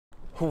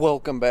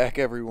Welcome back,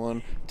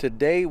 everyone.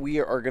 Today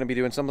we are going to be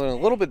doing something a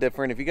little bit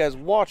different. If you guys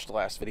watched the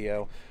last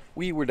video,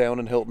 we were down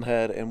in Hilton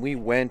Head and we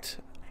went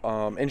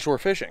inshore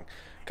fishing.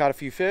 Caught a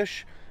few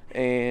fish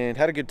and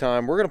had a good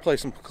time. We're going to play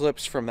some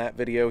clips from that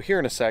video here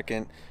in a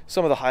second.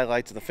 Some of the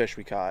highlights of the fish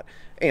we caught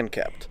and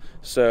kept.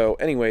 So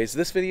anyways,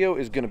 this video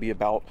is going to be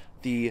about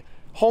the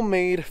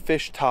homemade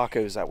fish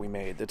tacos that we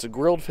made. It's a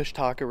grilled fish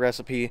taco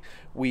recipe.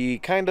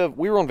 We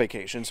were on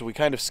vacation, so we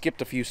kind of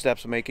skipped a few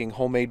steps of making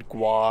homemade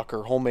guac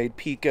or homemade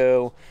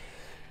pico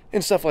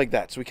and stuff like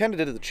that. So we kind of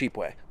did it the cheap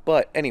way.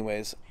 But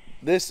anyways,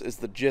 this is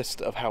the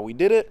gist of how we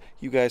did it.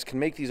 You guys can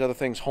make these other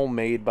things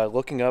homemade by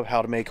looking up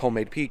how to make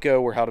homemade pico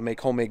or how to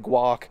make homemade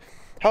guac,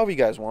 however you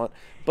guys want.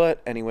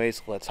 But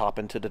anyways, let's hop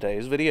into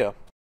today's video.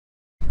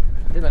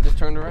 Then I just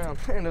turned around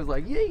and it was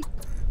like, yay!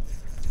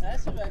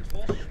 That's a bad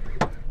fish.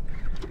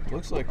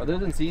 Looks like... Are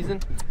those in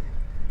season?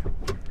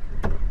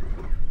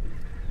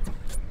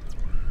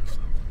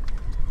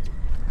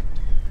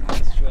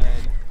 Nice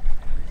shred.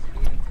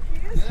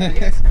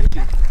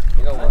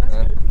 You know what,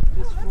 man?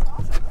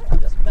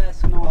 This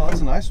best one. Oh,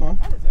 that's a nice one.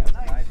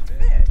 Nice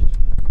fish.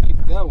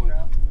 That one.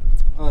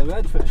 Oh, the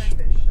redfish.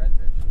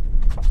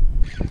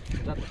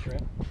 Is that the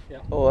shrimp? Yeah.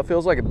 Oh, that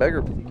feels like a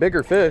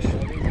bigger fish.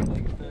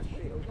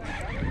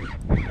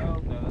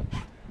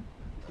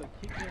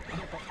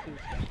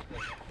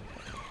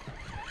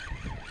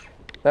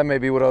 That may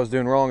be what I was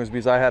doing wrong, is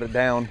because I had it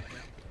down.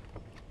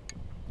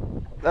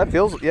 That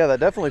feels, yeah, that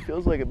definitely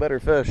feels like a better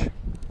fish.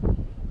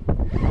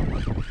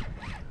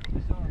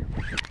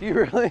 Do you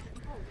really?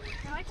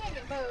 No, I can't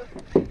get both.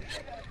 They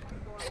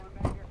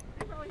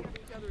probably have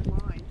each other's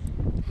lines.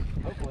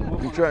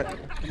 You try.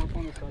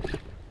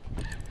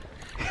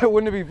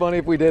 Wouldn't it be funny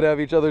if we did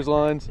have each other's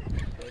lines?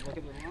 Look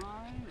at the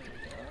line.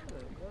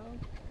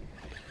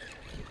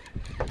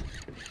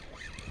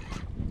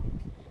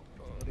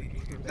 There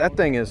we go. That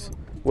thing is,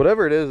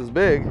 whatever it is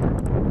big.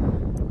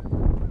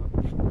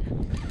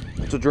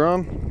 It's a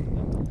drum.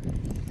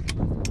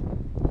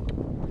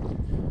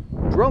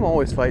 Drum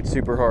always fights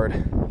super hard.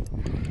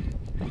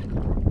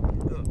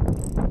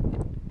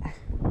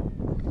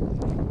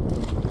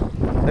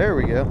 There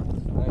we go.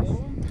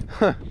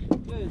 Huh.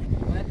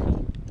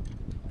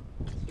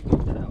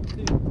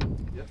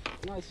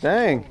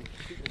 Dang.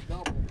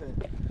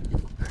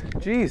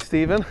 Geez,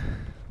 Steven.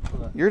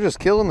 You're just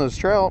killing those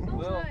trout.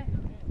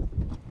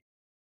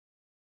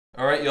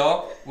 All right,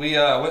 y'all. We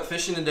went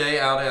fishing today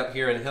out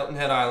here at Hilton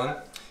Head Island.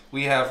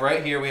 We have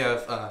right here, we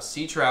have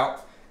sea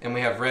trout and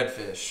we have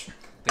redfish.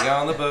 The guy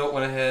on the boat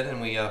went ahead and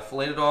we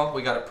filleted it all.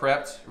 We got it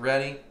prepped,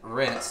 ready,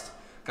 rinsed.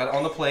 Got it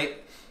on the plate.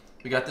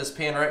 We got this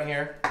pan right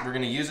here. We're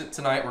gonna use it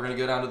tonight. We're gonna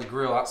go down to the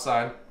grill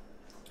outside.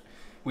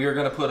 We are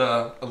gonna put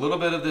a little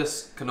bit of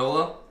this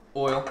canola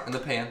oil in the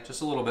pan,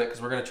 just a little bit, because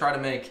we're gonna try to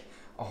make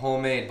a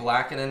homemade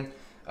blackened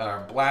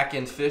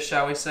fish,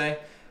 shall we say.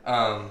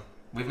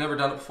 We've never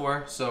done it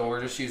before, so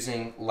we're just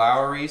using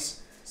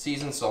Lowry's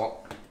seasoned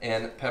salt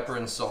and pepper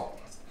and salt.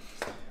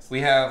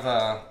 We have,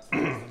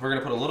 we're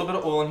gonna put a little bit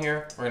of oil in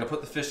here. We're gonna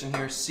put the fish in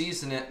here,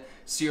 season it,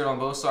 sear it on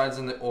both sides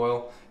in the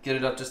oil, get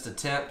it up just a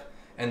temp,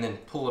 and then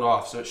pull it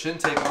off. So it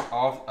shouldn't take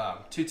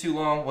off too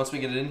long. Once we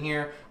get it in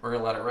here, we're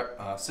gonna let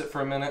it sit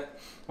for a minute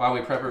while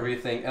we prep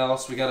everything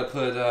else. We gotta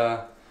put,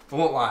 I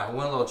won't lie, we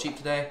went a little cheap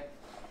today.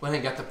 Went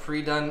and got the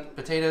pre-done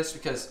potatoes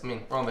because, I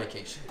mean, we're on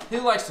vacation. Who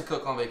likes to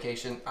cook on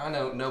vacation? I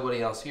know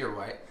nobody else here,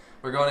 right?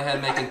 We're going ahead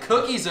and making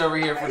cookies over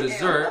here for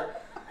dessert.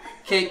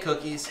 Cake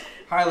cookies,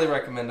 highly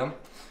recommend them.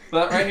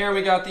 But right here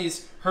we got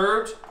these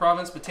herbed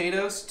Province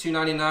potatoes,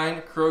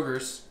 $2.99,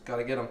 Kroger's,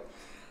 gotta get them.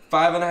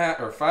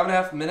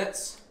 5.5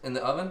 minutes in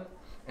the oven,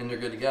 and they're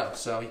good to go.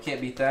 So you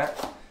can't beat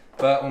that.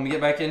 But when we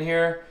get back in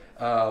here,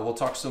 we'll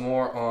talk some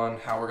more on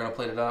how we're gonna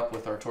plate it up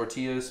with our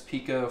tortillas,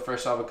 pico,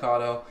 fresh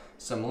avocado,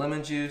 some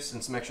lemon juice,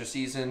 and some extra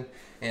season.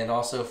 And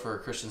also for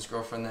Christian's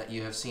girlfriend that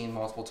you have seen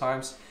multiple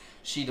times,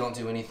 she don't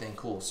do anything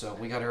cool. So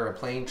we got her a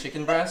plain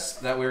chicken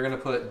breast that we're gonna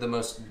put the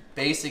most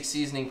basic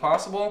seasoning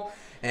possible.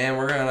 And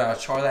we're gonna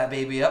char that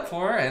baby up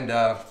for her and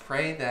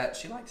pray that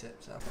she likes it.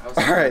 So.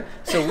 All right,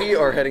 so we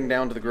are heading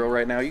down to the grill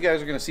right now. You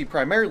guys are going to see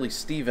primarily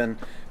Steven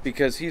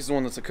because he's the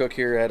one that's a cook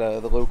here at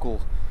the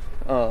local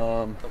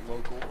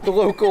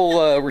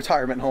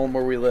retirement home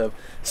where we live.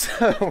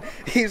 So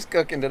he's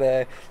cooking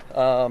today.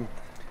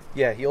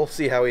 Yeah, you'll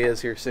see how he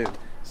is here soon.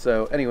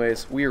 So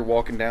anyways, we are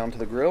walking down to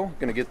the grill.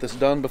 Gonna get this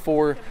done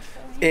before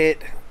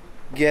it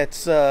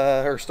gets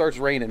or starts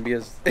raining,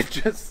 because it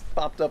just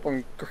popped up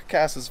on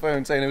Cass's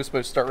phone saying it was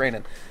supposed to start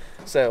raining.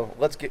 So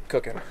let's get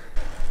cooking.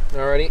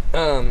 Alrighty,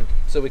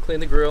 so we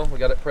cleaned the grill, we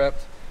got it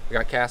prepped. We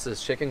got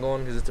Cass's chicken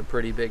going because it's a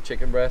pretty big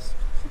chicken breast.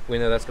 We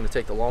know that's gonna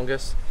take the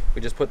longest.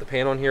 We just put the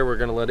pan on here, we're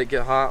gonna let it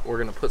get hot. We're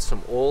gonna put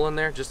some oil in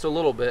there, just a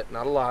little bit,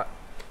 not a lot.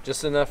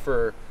 Just enough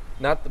for,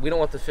 we don't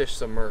want the fish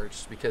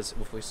submerged, because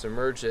if we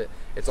submerge it,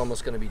 it's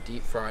almost gonna be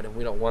deep fried, and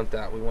we don't want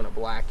that. We want it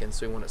blackened,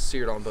 so we want it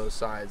seared on both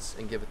sides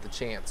and give it the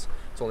chance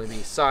to only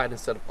be side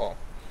instead of all.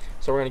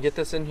 So we're gonna get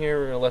this in here,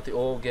 we're gonna let the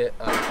oil get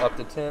up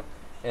to temp,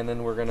 and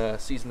then we're gonna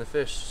season the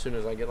fish as soon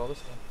as I get all this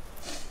done.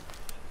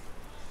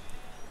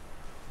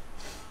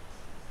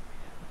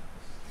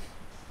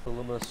 Put a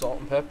little bit of salt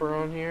and pepper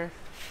on here.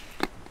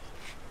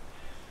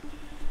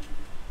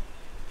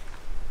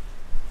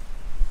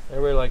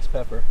 Everybody likes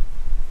pepper.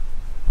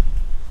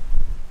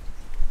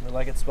 I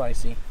like it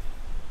spicy.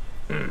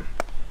 A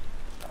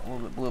little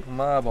bit blew up in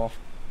my eyeball.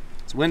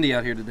 It's windy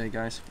out here today,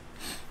 guys.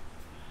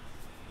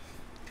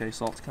 Okay,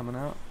 salt's coming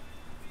out.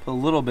 Put a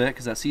little bit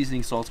because that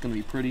seasoning salt's going to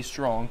be pretty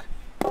strong.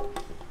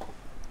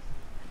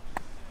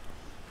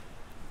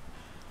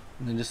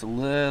 And then just a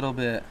little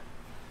bit.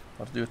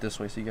 I'll do it this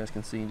way so you guys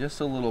can see.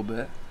 Just a little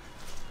bit.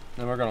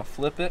 Then we're going to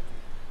flip it.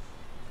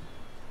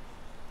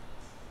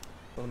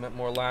 A little bit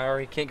more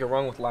Lowry. Can't go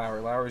wrong with Lowry.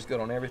 Lowry's good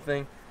on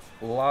everything.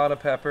 A lot of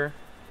pepper.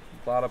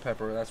 A lot of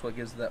pepper. That's what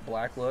gives it that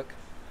black look.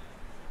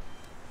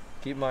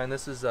 Keep in mind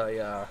this is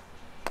a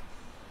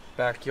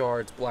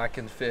backyard's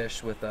blackened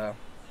fish with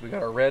we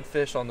got our red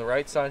fish on the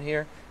right side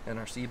here and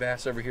our sea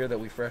bass over here that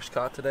we fresh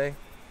caught today.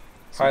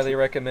 Highly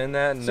recommend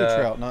that. And, sea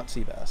trout, not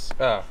sea bass.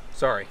 Oh,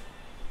 sorry.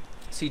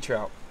 Sea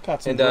trout.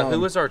 Caught some And drum. who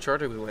was our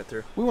charter we went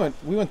through? We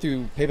went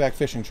through Payback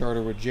Fishing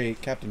Charter with Jake,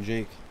 Captain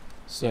Jake.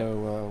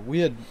 So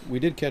we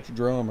did catch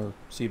drum or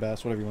sea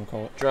bass, whatever you want to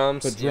call it.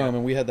 Drums. But drum,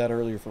 and we had that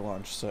earlier for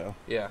lunch. So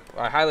yeah,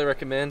 I highly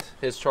recommend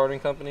his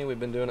chartering company. We've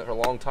been doing it for a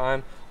long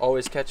time.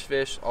 Always catch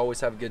fish, always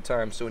have a good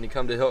time. So when you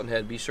come to Hilton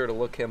Head, be sure to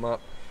look him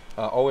up.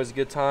 Always a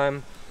good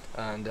time,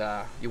 and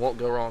you won't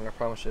go wrong. I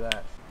promise you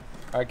that.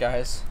 All right,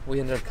 guys, we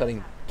ended up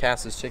cutting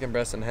Cass's chicken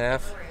breast in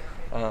half.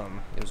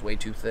 It was way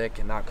too thick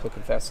and not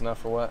cooking fast enough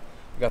for what.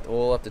 We got the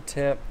oil up to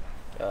temp.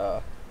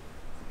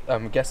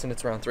 I'm guessing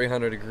it's around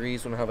 300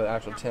 degrees. We don't have an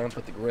actual temp,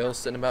 but the grill's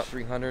sitting about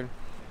 300,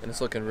 and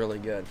it's looking really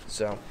good.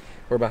 So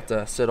we're about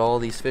to set all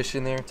these fish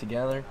in there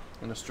together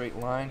in a straight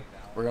line.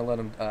 We're gonna let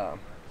them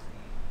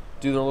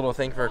do their little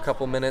thing for a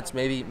couple minutes,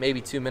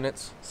 maybe 2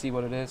 minutes, see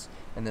what it is,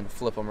 and then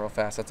flip them real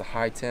fast. That's a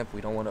high temp.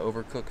 We don't want to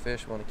overcook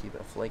fish. We want to keep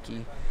it flaky.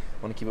 We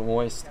want to keep it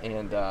moist,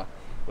 and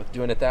with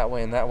doing it that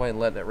way and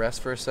letting it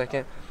rest for a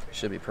second, it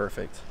should be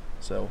perfect.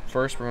 So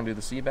first we're gonna do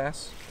the sea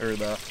bass, or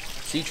the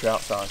sea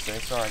trout, sorry.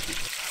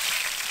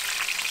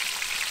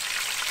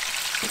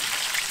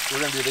 We're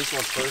gonna do this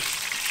one first,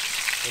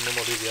 and then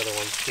we'll do the other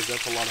ones, because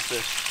that's a lot of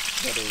fish.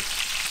 That is.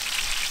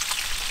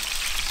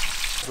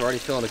 We're already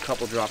feeling a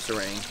couple drops of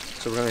rain,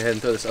 so we're gonna go ahead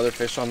and throw this other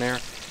fish on there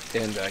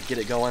and get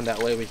it going. That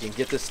way we can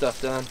get this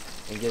stuff done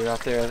and get it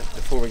out there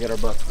before we get our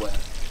butts wet.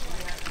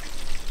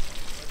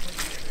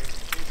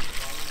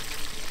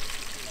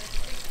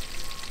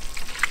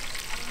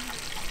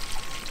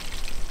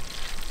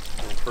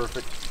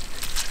 Perfect.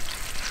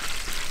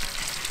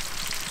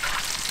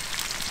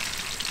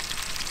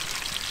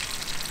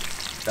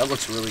 That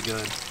looks really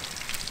good.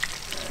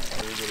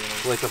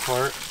 Flake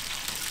apart.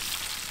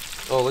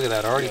 Oh, look at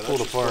that. Already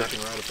pulled apart.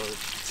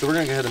 So we're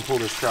going to go ahead and pull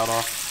this trout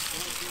off.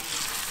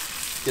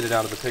 Get it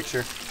out of the picture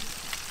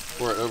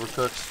before it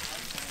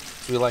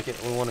overcooks. So we like it.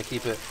 We want to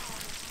keep it,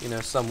 you know,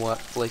 somewhat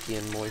flaky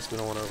and moist. We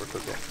don't want to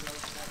overcook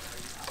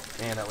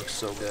it. Man, that looks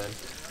so good.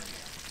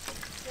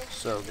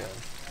 So good.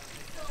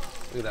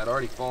 Look at that.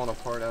 Already falling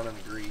apart out in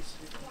the grease.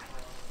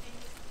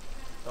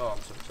 Oh,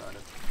 I'm so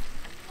excited.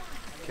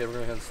 Okay, we're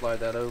going to go ahead and slide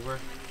that over.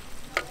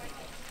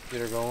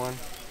 Get her going.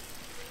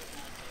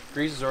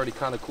 Grease is already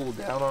kind of cooled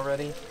down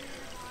already.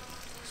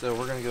 So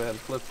we're going to go ahead and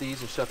flip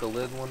these and shut the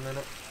lid 1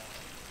 minute.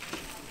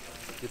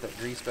 Get that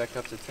grease back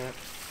up to temp.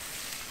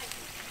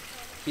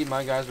 Keep in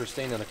mind, guys, we're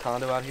staying in a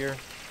condo out here.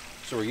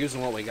 So we're using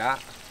what we got.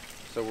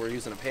 So we're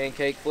using a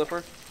pancake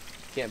flipper.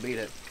 Can't beat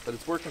it. But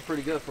it's working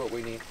pretty good for what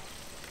we need.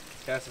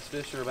 Cass's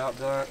fish are about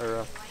done,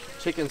 or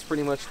chicken's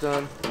pretty much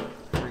done.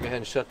 We're going to go ahead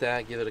and shut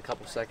that, give it a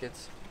couple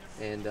seconds,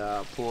 and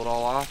pull it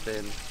all off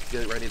and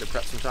get it ready to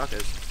prep some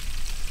tacos.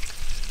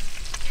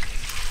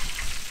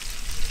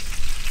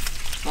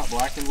 It's not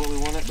blackened what we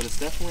want it, but it's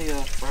definitely a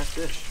fresh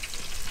fish.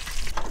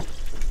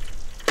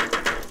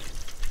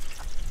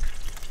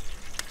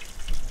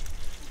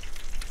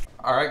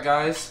 Alright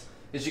guys,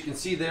 as you can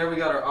see there, we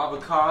got our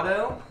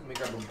avocado. Let me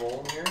grab a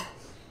bowl here.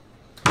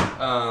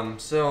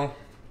 So,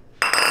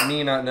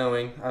 me not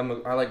knowing,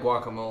 I like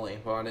guacamole,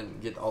 but I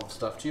didn't get all the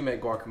stuff to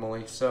make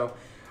guacamole, so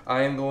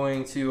I am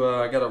going to,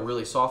 I got a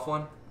really soft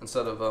one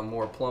instead of a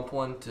more plump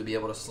one to be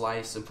able to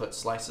slice and put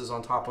slices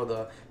on top of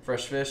the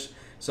fresh fish.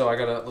 So I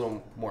got a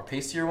little more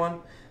pastier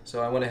one,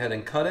 so I went ahead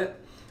and cut it.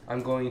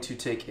 I'm going to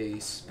take a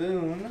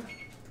spoon,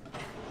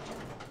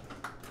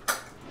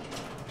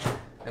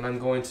 and I'm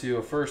going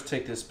to first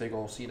take this big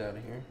old seed out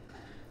of here.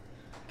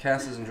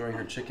 Cass is enjoying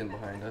her chicken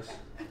behind us.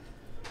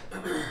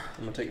 I'm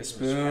going to take a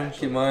spoon.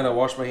 Keep in mind, I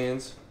wash my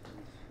hands.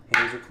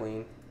 Hands are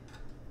clean.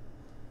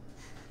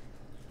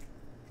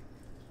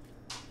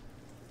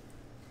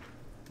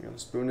 I'm going to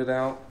spoon it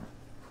out.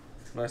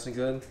 Nice and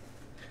good.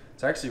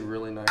 It's actually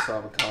really nice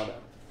avocado.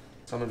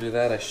 So I'm going to do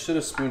that. I should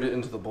have spooned it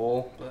into the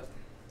bowl, but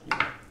you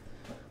know,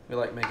 we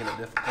like making it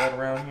difficult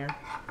around here.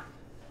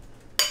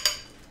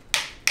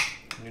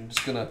 And you're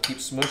just going to keep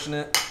smushing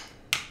it.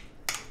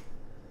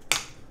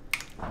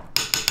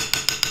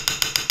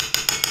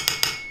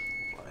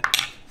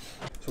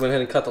 So I went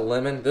ahead and cut the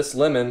lemon. This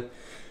lemon,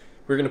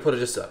 we're going to put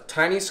just a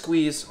tiny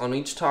squeeze on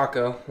each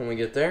taco when we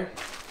get there.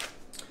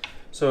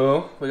 So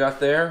So we got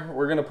there.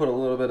 We're gonna put a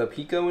little bit of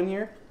pico in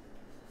here.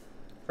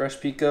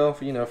 Fresh pico,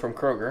 you know, from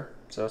Kroger,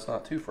 so it's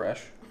not too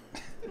fresh.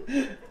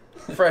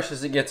 Fresh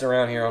as it gets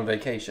around here on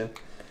vacation.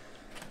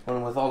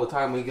 And with all the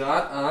time we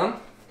got,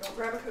 Don't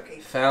grab a cookie.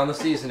 found the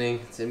seasoning.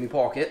 It's in my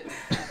pocket.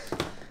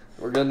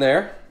 We're good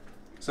there.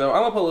 So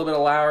I'm gonna put a little bit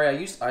of Lowry.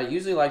 I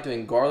usually like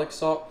doing garlic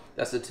salt.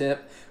 That's the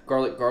tip.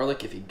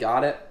 Garlic if you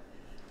got it.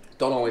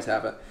 Don't always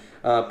have it.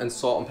 And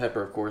salt and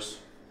pepper, of course.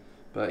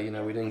 But you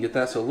know, we didn't get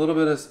that. So a little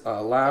bit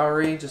of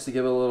Lowry just to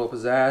give it a little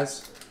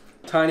pizzazz.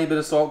 Tiny bit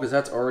of salt because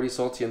that's already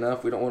salty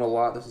enough. We don't want a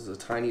lot. This is a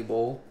tiny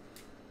bowl.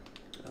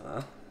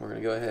 We're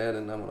gonna go ahead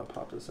and I'm gonna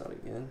pop this out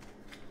again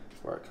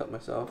before I cut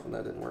myself, and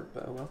that didn't work,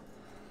 but oh well.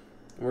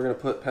 And we're gonna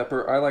put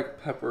pepper. I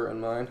like pepper in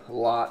mine a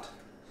lot,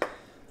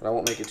 but I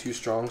won't make it too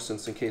strong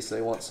since in case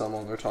they want some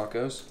on their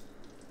tacos.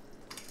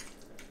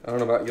 I don't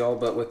know about y'all,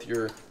 but with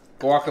your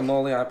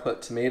guacamole, I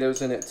put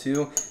tomatoes in it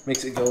too.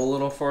 Makes it go a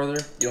little farther.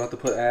 You don't have to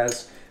put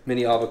as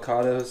many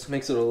avocados.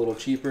 Makes it a little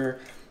cheaper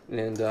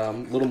and a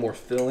little more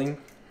filling,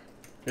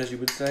 as you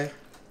would say.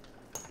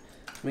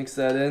 Mix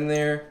that in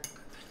there,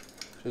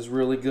 which is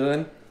really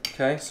good.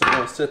 Okay, so we're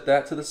gonna set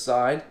that to the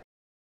side.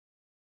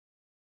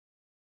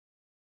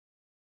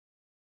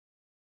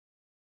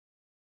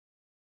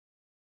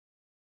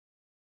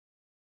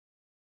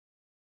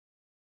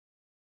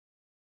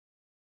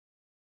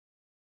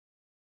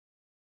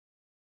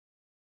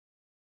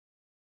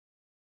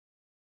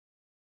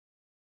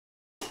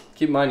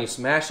 Keep in mind you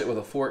smash it with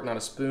a fork, not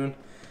a spoon,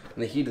 in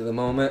the heat of the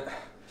moment.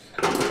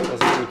 Wasn't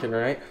thinking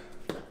right.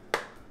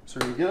 So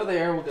we go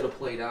there, we'll get a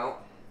plate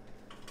out.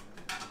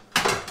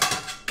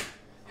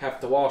 Have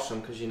to wash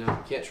them because, you know,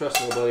 can't trust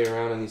nobody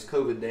around in these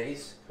COVID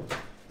days.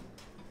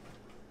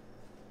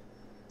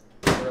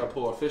 We're gonna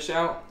pull our fish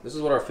out. This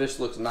is what our fish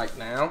looks like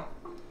now.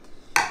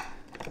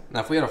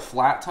 Now if we had a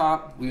flat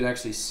top, we would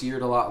actually sear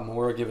it a lot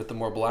more, give it the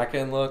more black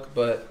end look,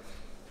 but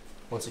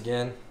once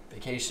again,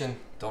 vacation,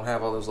 don't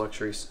have all those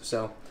luxuries.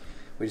 So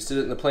we just did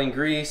it in the plain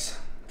grease,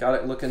 got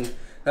it looking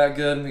that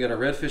good. We got our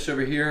redfish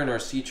over here and our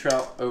sea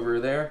trout over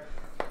there.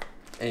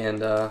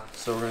 And so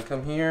we're gonna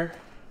come here.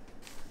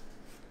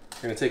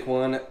 We're gonna take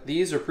one.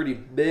 These are pretty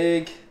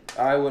big.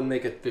 I wouldn't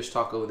make a fish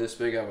taco this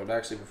big. I would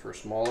actually prefer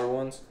smaller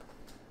ones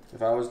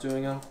if I was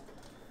doing them.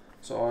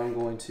 So I'm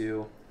going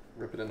to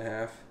rip it in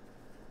half.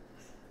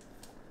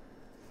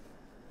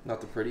 Not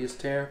the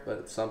prettiest tear, but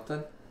it's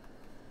something.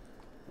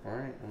 All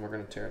right, and we're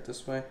gonna tear it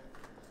this way.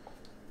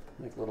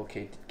 Make little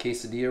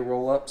quesadilla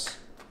roll-ups.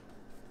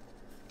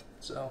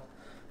 So,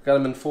 got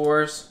them in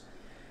fours.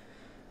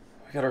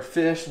 We got our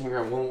fish, and we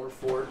got one more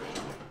fork.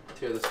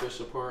 Tear this fish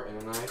apart in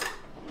a knife.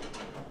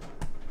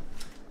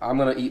 I'm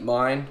gonna eat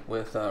mine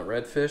with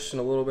redfish and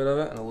a little bit of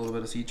it, and a little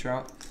bit of sea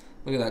trout.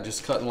 Look at that,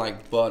 just cutting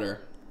like butter.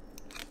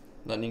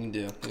 Nothing you can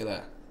do. Look at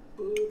that.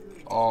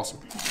 Awesome.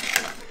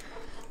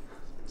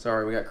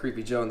 Sorry, we got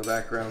Creepy Joe in the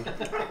background.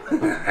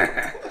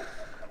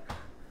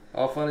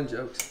 All fun and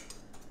jokes.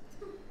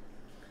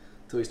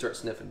 Until we start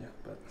sniffing you,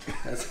 but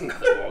that's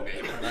another ball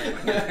game.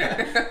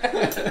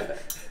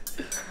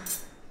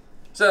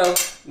 So,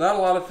 not a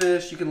lot of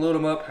fish. You can load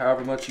them up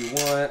however much you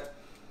want.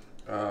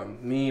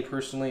 Me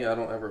personally, I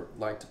don't ever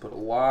like to put a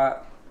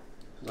lot.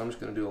 So I'm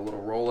just gonna do a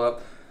little roll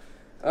up.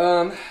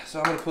 So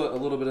I'm gonna put a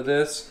little bit of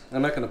this.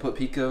 I'm not gonna put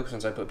pico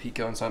since I put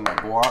pico inside my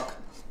guac.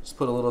 Just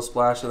put a little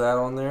splash of that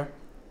on there.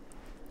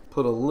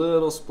 Put a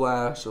little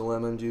splash of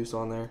lemon juice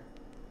on there.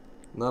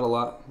 Not a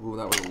lot. Ooh,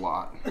 that was a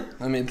lot.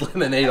 I made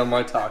lemonade on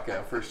my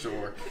taco for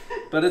sure.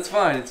 But it's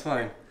fine, it's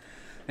fine.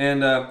 And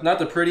not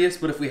the prettiest,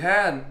 but if we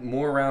had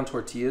more round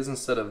tortillas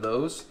instead of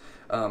those,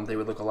 they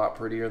would look a lot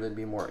prettier. They'd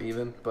be more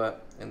even,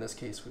 but in this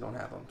case, we don't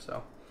have them.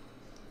 So,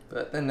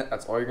 but then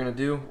that's all you're gonna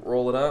do.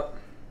 Roll it up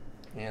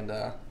and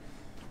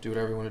do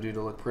whatever you want to do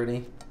to look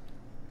pretty.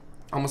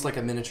 Almost like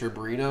a miniature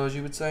burrito, as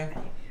you would say.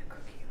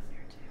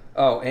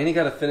 Oh, and you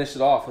got to finish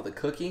it off with a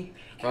cookie.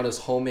 Brought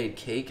us homemade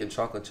cake and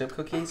chocolate chip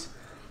cookies.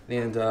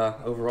 And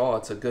overall,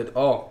 it's a good...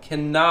 Oh,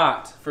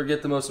 cannot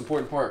forget the most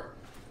important part.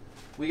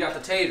 We got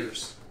the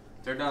taters.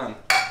 They're done.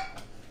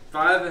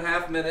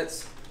 5.5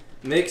 minutes.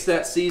 Mix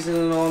that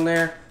seasoning on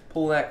there.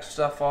 Pull that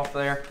stuff off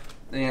there.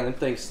 Man, them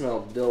things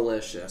smell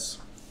delicious.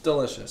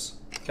 Delicious.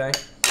 Okay?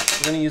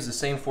 We're going to use the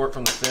same fork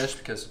from the fish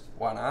because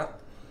why not?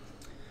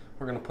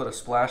 We're going to put a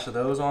splash of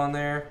those on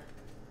there.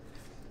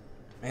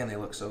 Man, they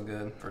look so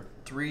good for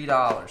 $3.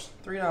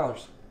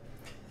 $3.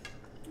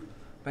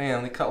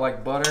 Bam, they cut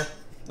like butter.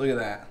 Look at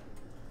that.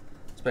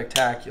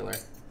 Spectacular.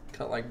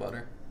 Cut like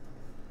butter.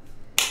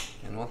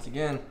 And once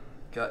again,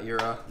 got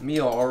your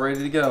meal all ready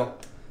to go.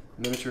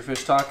 Miniature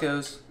fish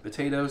tacos,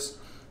 potatoes,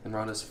 and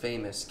Rhonda's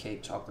famous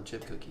cake chocolate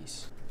chip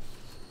cookies.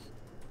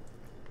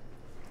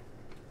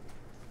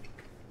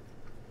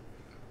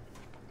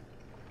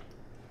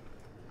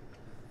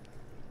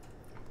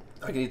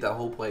 I can eat that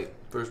whole plate,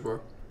 first bro.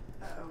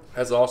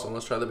 That's awesome.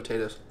 Let's try the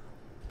potatoes.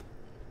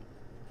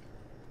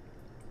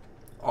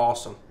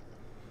 Awesome.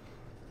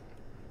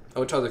 I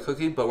would try the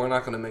cookie, but we're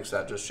not going to mix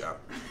that just yet.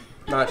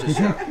 Not just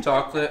yet.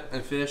 Chocolate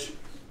and fish,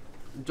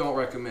 don't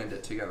recommend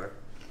it together.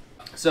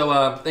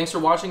 So thanks for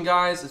watching,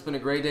 guys. It's been a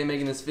great day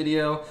making this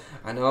video.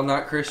 I know I'm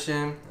not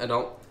Christian. I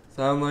don't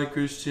sound like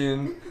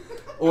Christian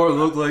or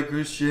look like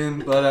Christian,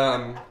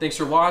 but thanks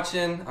for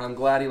watching. I'm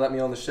glad he let me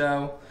on the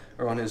show,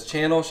 or on his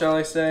channel, shall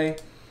I say.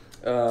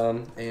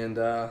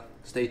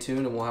 Stay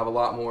tuned, and we'll have a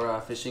lot more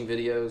fishing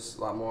videos,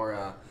 a lot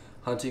more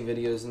hunting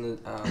videos in the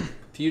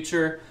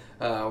future.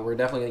 We're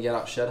definitely gonna get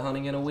out shed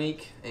hunting in a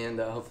week, and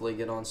hopefully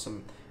get on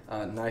some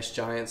nice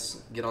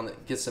giants,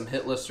 get some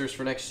hit listers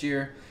for next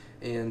year,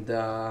 and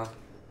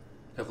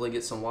hopefully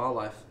get some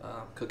wildlife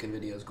cooking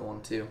videos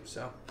going too.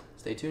 So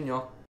stay tuned,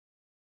 y'all.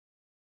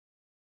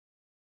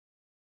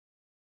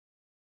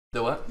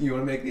 The what? You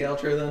want to make the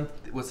outro then?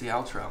 What's the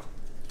outro?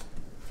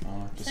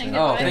 Just Saying saying.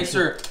 Oh, goodbye.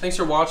 thanks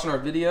for watching our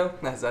video.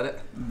 Is that it?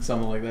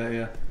 Something like that,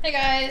 yeah. Hey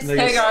guys. They-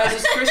 Hey guys,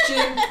 it's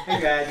Christian.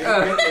 Hey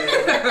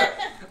guys,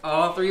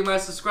 All 3 of my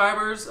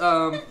subscribers,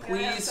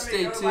 please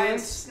stay tuned.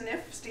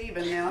 Sniff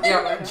Steven now.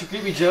 Yeah,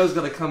 Creepy Joe's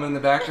gonna come in the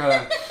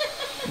background.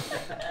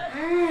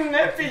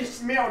 That fish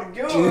smelled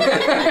good.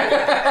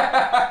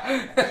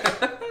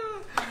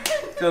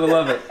 Gotta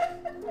love it.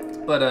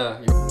 But